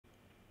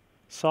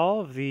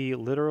Solve the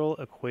literal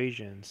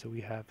equation. So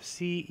we have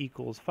C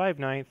equals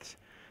 5/9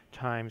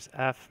 times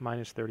F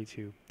minus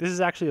 32. This is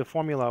actually a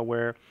formula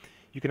where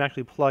you can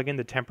actually plug in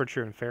the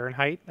temperature in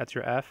Fahrenheit, that's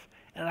your F,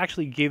 and it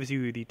actually gives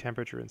you the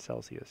temperature in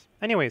Celsius.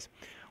 Anyways,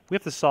 we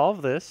have to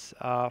solve this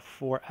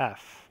for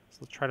F. So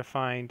let's try to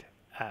find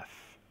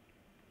F.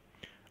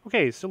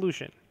 Okay,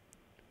 solution.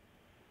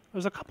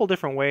 There's a couple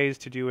different ways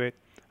to do it.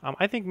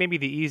 I think maybe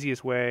the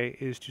easiest way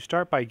is to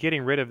start by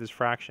getting rid of this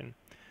fraction.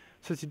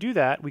 So to do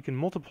that, we can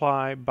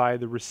multiply by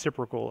the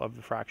reciprocal of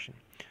the fraction.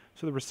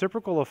 So the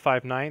reciprocal of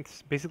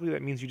 5/9, basically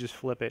that means you just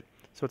flip it.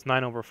 So it's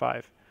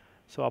 9/5.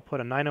 So I'll put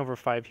a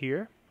 9/5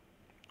 here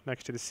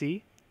next to the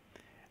C,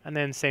 and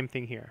then same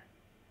thing here.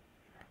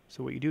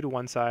 So what you do to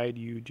one side,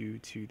 you do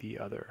to the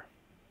other.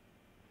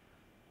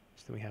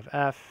 So then we have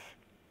F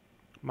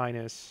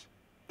minus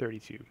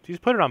 32. So you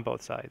just put it on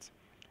both sides.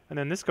 And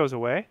then this goes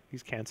away,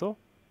 these cancel.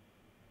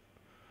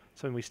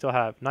 So then we still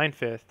have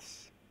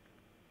 9/5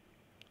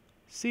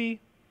 C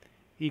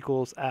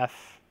equals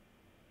F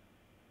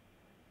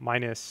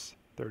minus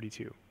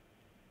 32.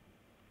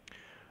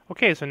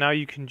 Okay, so now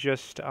you can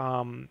just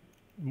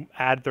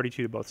add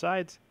 32 to both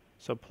sides.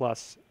 So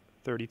plus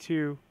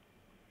 32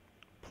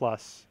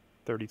 plus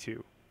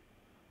 32.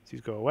 So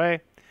these go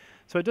away.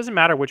 So it doesn't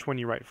matter which one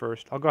you write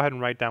first. I'll go ahead and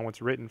write down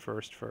what's written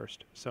first.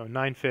 So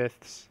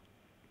 9/5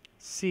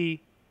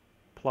 C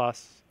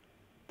plus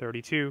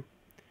 32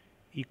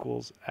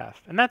 equals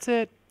F. And that's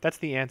it. That's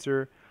the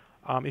answer.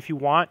 If you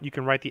want, you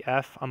can write the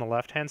F on the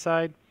left-hand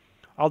side.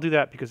 I'll do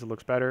that because it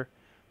looks better.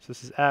 So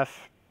this is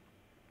F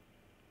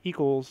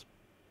equals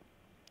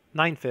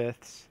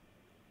 9/5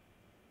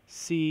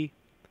 C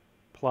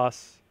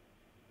plus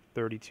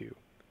 32.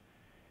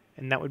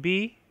 And that would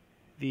be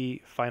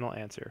the final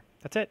answer.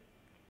 That's it.